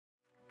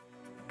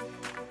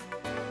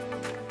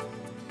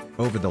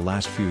Over the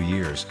last few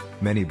years,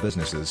 many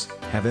businesses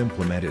have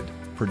implemented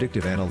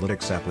predictive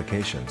analytics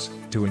applications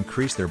to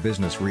increase their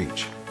business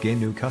reach,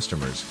 gain new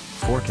customers,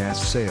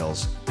 forecast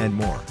sales, and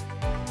more.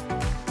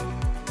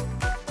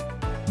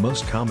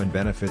 Most common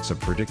benefits of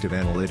predictive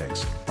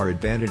analytics are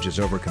advantages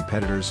over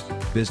competitors,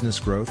 business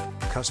growth,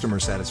 customer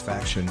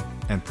satisfaction,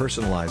 and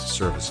personalized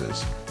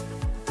services.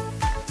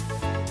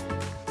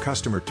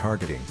 Customer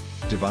targeting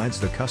divides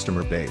the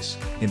customer base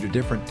into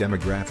different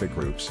demographic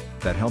groups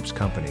that helps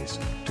companies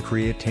to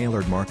create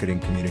tailored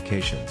marketing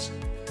communications.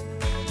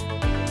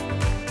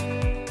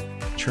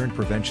 Churn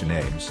prevention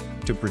aims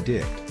to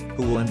predict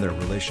who will end their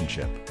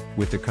relationship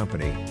with the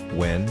company,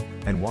 when,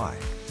 and why.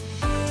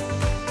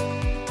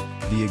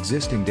 The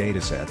existing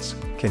datasets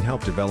can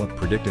help develop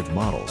predictive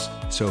models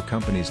so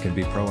companies can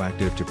be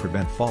proactive to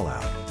prevent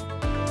fallout.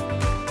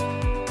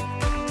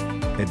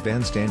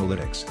 Advanced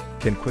analytics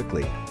can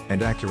quickly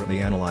and accurately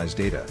analyze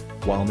data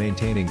while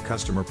maintaining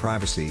customer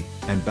privacy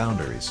and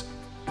boundaries.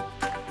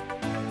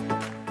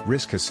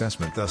 Risk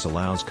assessment thus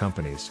allows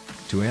companies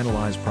to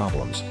analyze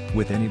problems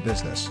with any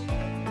business.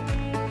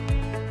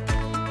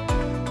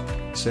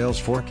 Sales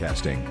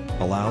forecasting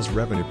allows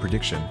revenue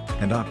prediction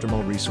and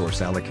optimal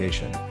resource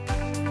allocation.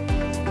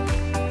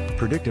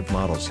 Predictive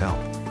models help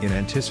in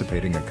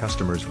anticipating a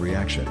customer's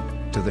reaction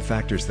to the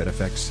factors that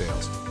affect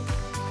sales.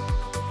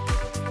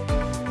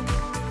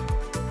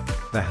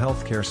 The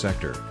healthcare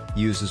sector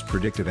uses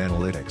predictive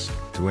analytics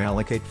to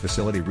allocate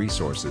facility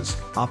resources,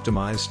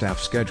 optimize staff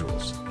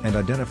schedules, and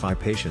identify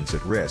patients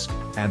at risk,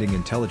 adding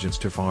intelligence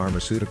to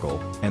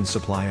pharmaceutical and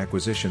supply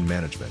acquisition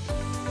management.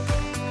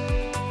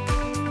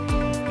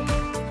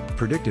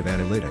 Predictive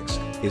analytics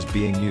is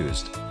being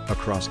used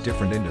across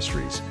different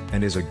industries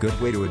and is a good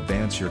way to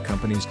advance your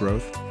company's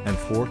growth and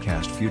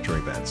forecast future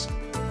events.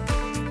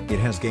 It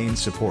has gained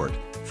support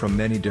from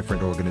many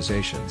different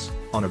organizations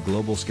on a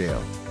global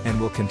scale and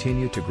will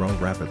continue to grow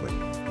rapidly.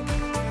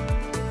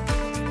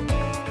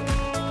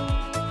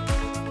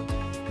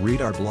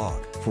 Read our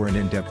blog for an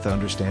in-depth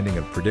understanding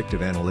of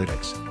predictive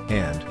analytics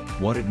and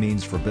what it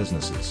means for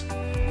businesses.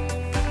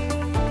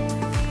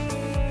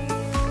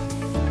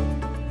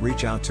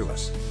 Reach out to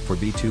us for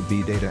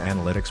B2B data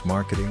analytics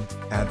marketing,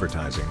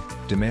 advertising,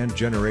 demand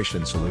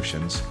generation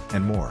solutions,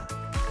 and more.